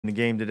In the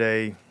game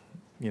today,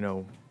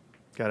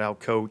 got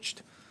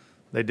out-coached.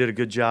 They did a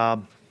good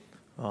job.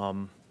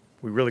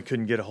 We really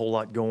couldn't get a whole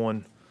lot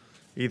going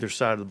either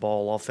side of the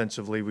ball.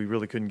 Offensively, we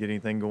really couldn't get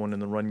anything going in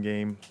the run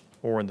game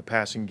or in the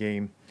passing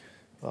game.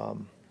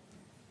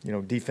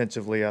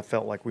 Defensively, I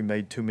felt like we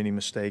made too many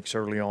mistakes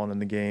early on in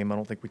the game. I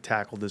don't think we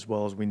tackled as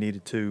well as we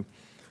needed to.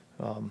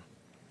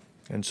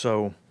 And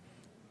so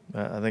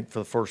I think for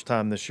the first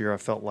time this year, I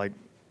felt like,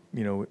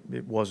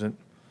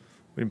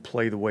 we didn't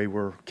play the way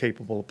we're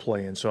capable of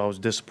playing. So I was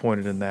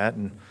disappointed in that.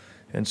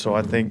 And so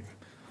I think,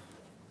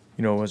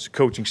 as a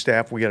coaching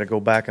staff, we got to go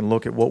back and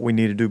look at what we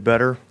need to do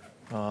better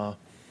to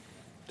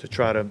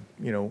try to,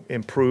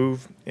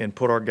 improve and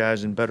put our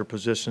guys in better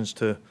positions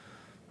to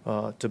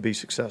be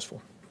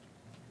successful.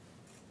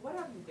 What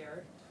happened,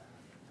 Derek?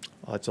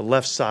 It's a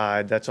left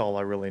side. That's all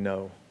I really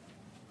know.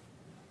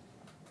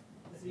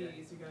 Is he going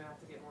to have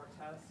to get more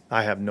tests?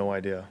 I have no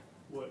idea.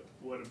 What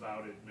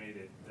about it made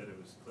it that it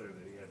was clear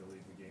that he had to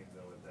leave the game,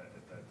 though, at that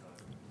time?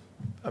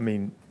 I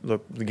mean,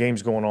 look, the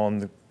game's going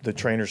on. The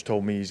trainers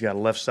told me he's got a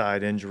left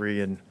side injury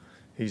and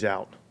he's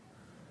out.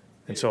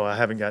 And so I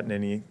haven't gotten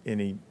any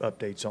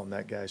updates on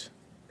that, guys.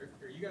 Are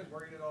you guys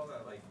worried at all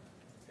that, like,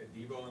 a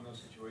Debo in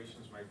those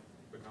situations might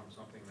become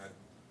something that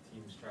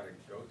teams try to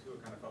go to?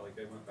 It kind of felt like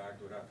they went back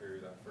to it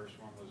after that first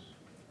one was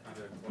kind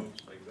of close.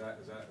 Like,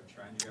 is that a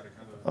trend you got to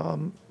kind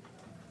of?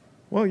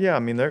 Well, yeah. I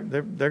mean, they're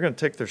going to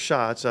take their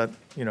shots. I'm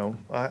going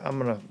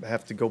to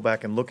have to go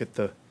back and look at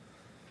the,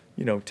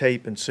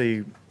 tape and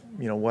see,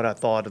 what I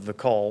thought of the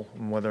call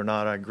and whether or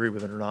not I agree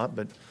with it or not.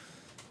 But,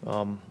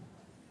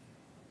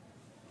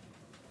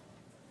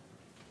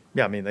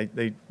 yeah, I mean,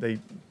 they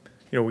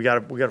we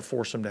got to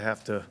force them to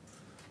have to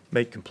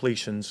make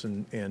completions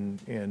and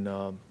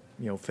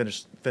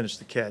finish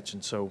the catch.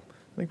 And so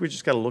I think we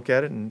just got to look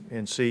at it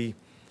and see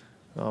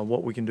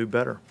what we can do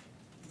better.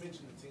 You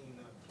mentioned the team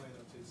not playing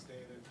up to its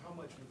standard. How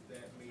much was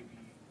that maybe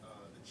the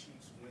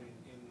Chiefs winning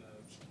in the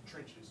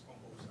trenches on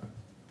both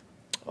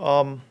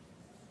sides?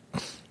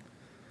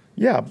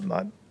 Yeah,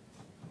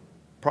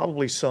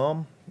 probably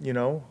some.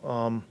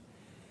 I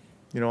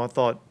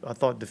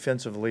thought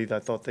defensively, I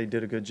thought they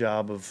did a good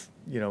job of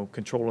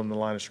controlling the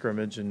line of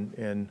scrimmage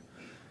and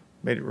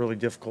made it really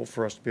difficult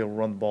for us to be able to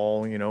run the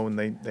ball. And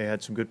they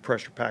had some good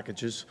pressure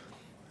packages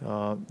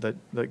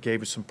that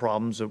gave us some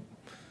problems that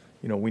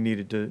we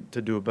needed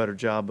to do a better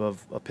job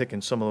of picking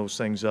some of those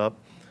things up.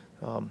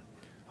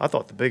 I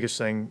thought the biggest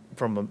thing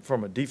from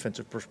a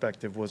defensive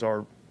perspective was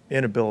our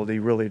inability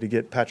really to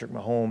get Patrick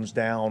Mahomes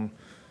down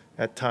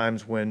at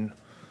times when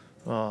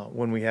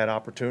we had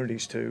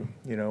opportunities to.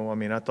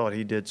 I thought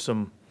he did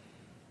some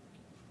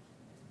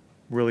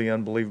really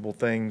unbelievable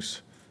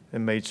things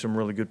and made some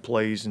really good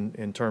plays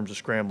in terms of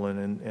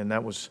scrambling, and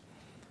that was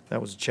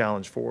a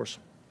challenge for us.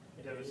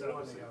 You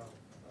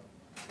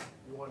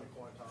won the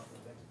coin toss and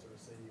eventually to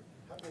receive.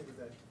 How big was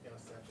that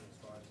interception as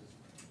far as just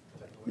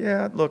protecting?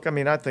 Yeah, look,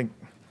 I think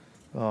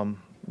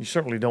you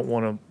certainly don't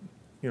want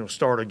to,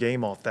 start a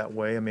game off that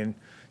way. I mean,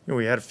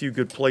 we had a few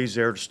good plays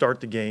there to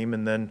start the game,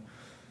 and then,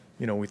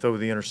 we throw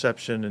the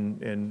interception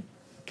and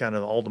kind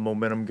of all the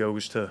momentum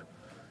goes to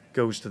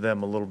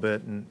them a little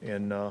bit,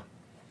 and I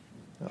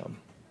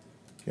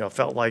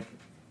felt like,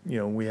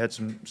 we had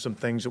some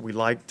things that we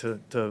liked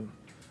to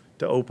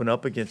open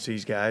up against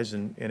these guys,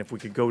 and if we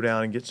could go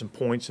down and get some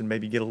points and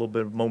maybe get a little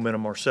bit of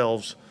momentum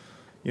ourselves,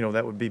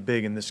 that would be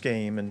big in this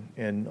game,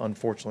 and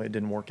unfortunately it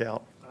didn't work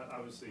out.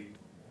 Obviously,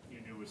 you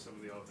knew with some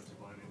of the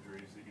offensive line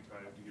injuries that you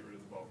probably have to get rid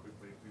of the ball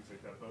quickly and things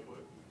like that, but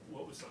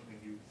what was something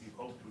you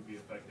hoped would be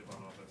effective on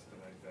offense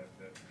tonight that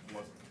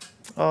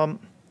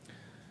wasn't?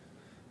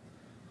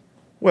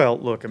 Well,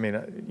 look,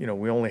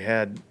 we only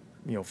had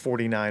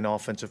 49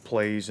 offensive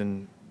plays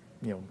and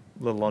a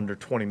little under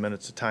 20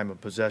 minutes of time of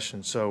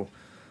possession, so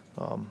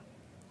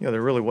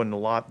there really wasn't a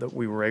lot that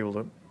we were able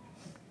to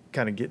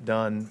kind of get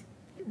done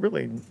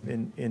really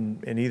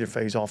in either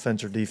phase,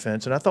 offense or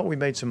defense. And I thought we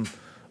made some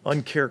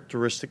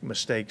uncharacteristic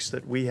mistakes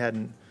that we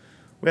hadn't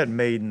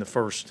made in the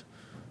first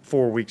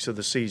 4 weeks of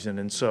the season.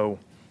 And so,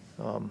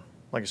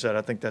 like I said,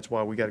 I think that's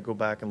why we got to go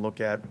back and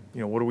look at,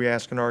 what are we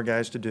asking our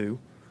guys to do,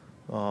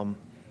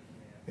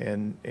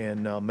 and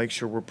make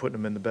sure we're putting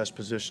them in the best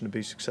position to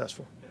be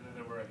successful. And then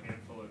there were a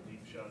handful of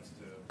deep shots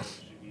to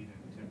Shaheed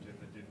and Tim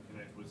that didn't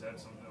connect. Was that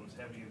something that was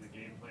heavy in the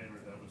game plan, or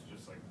that was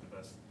just like the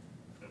best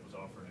that was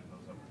offered in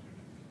those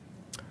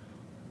opportunities?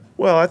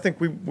 Well, I think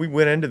we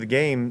went into the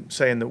game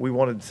saying that we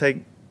wanted to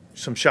take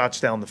some shots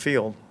down the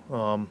field,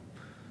 and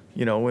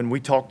we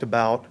talked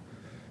about,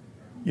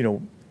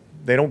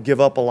 they don't give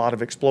up a lot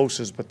of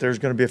explosives, but there's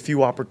going to be a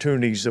few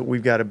opportunities that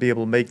we've got to be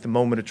able to make the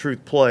moment of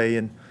truth play,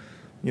 and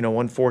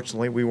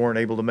unfortunately we weren't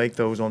able to make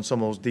those on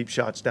some of those deep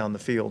shots down the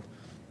field.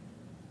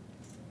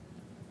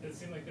 It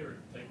seemed like they were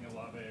taking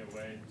Olave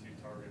away, 2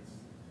 targets,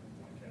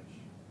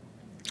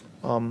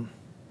 1 catch.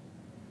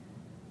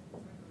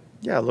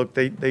 Yeah, look,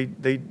 they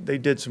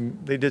did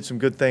some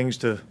good things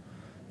to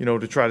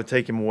try to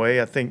take him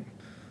away. I think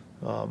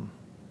I'll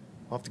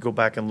have to go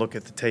back and look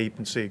at the tape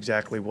and see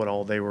exactly what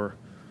all they were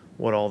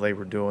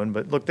doing.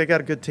 But look, they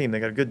got a good team. They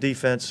got a good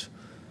defense.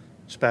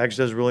 Spags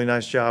does a really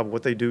nice job.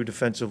 What they do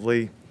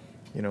defensively,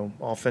 you know,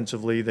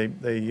 offensively,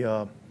 they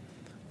you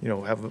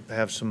know,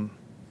 have some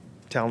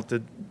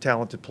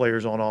talented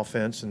players on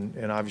offense,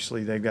 and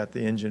obviously they've got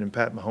the engine and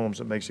Pat Mahomes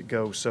that makes it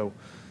go. So,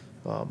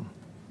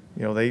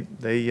 you know, they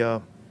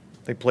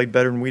played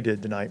better than we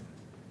did tonight.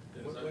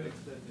 What went into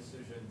the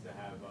decision to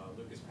have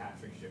Lucas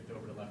Patrick shift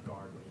over to left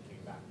guard when he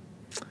came back?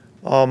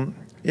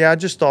 Yeah, I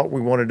just thought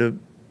we wanted to,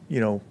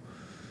 you know,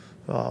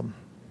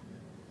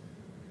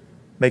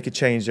 make a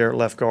change there at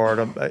left guard.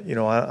 You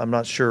know, I'm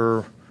not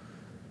sure.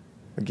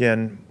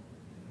 Again,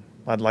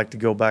 I'd like to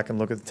go back and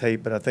look at the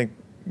tape, but I think,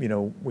 you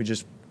know, we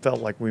just felt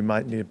like we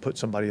might need to put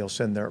somebody else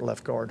in there at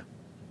left guard.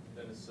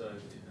 Dennis, I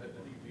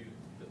think you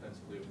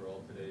defensively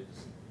overall today,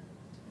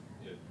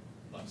 just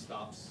a lot of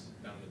stops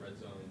down in the red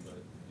zone,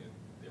 but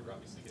they were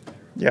obviously getting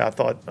there. Yeah,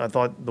 I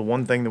thought the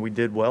one thing that we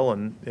did well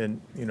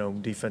and you know,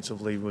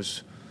 defensively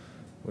was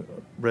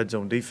red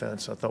zone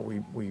defense. I thought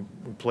we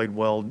played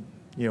well,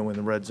 you know, in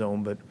the red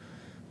zone, but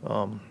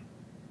I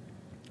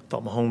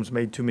thought Mahomes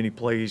made too many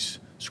plays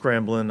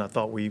scrambling. I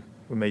thought we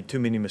made too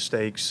many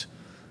mistakes.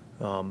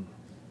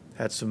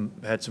 Had some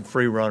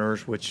free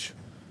runners, which,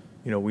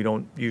 you know, we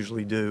don't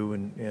usually do,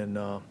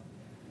 and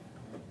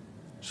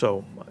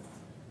so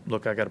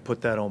look, I got to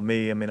put that on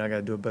me. I mean, I got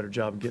to do a better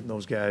job of getting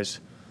those guys,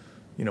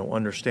 you know,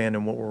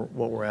 understanding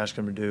what we're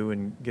asking them to do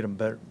and get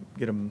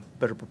them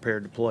better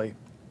prepared to play.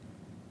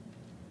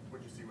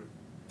 What'd you see with,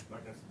 I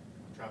guess,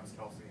 Travis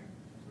Kelce and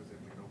was able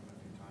to get open a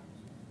few times?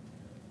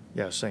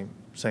 Yeah,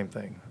 same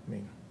thing. I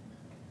mean,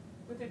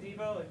 With the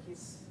Debo, like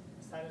he's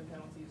 7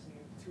 penalties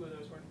and 2 of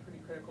those were in pretty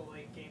critical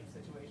late game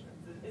situations.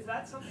 Is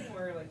that something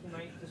where like he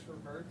might just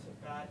revert to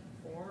bad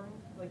form,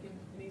 like in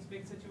these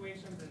big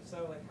situations? And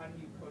so, like, how do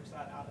you coach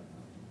that out of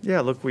him? yeah,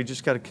 look, we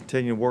just got to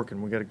continue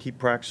working. We got to keep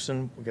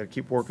practicing. We got to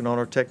keep working on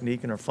our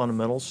technique and our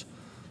fundamentals,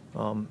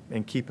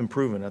 and keep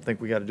improving. I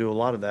think we got to do a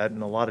lot of that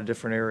in a lot of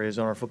different areas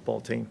on our football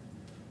team.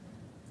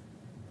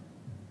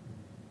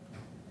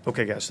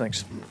 Okay, guys,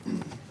 thanks.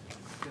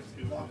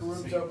 Locker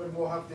room's open, we'll have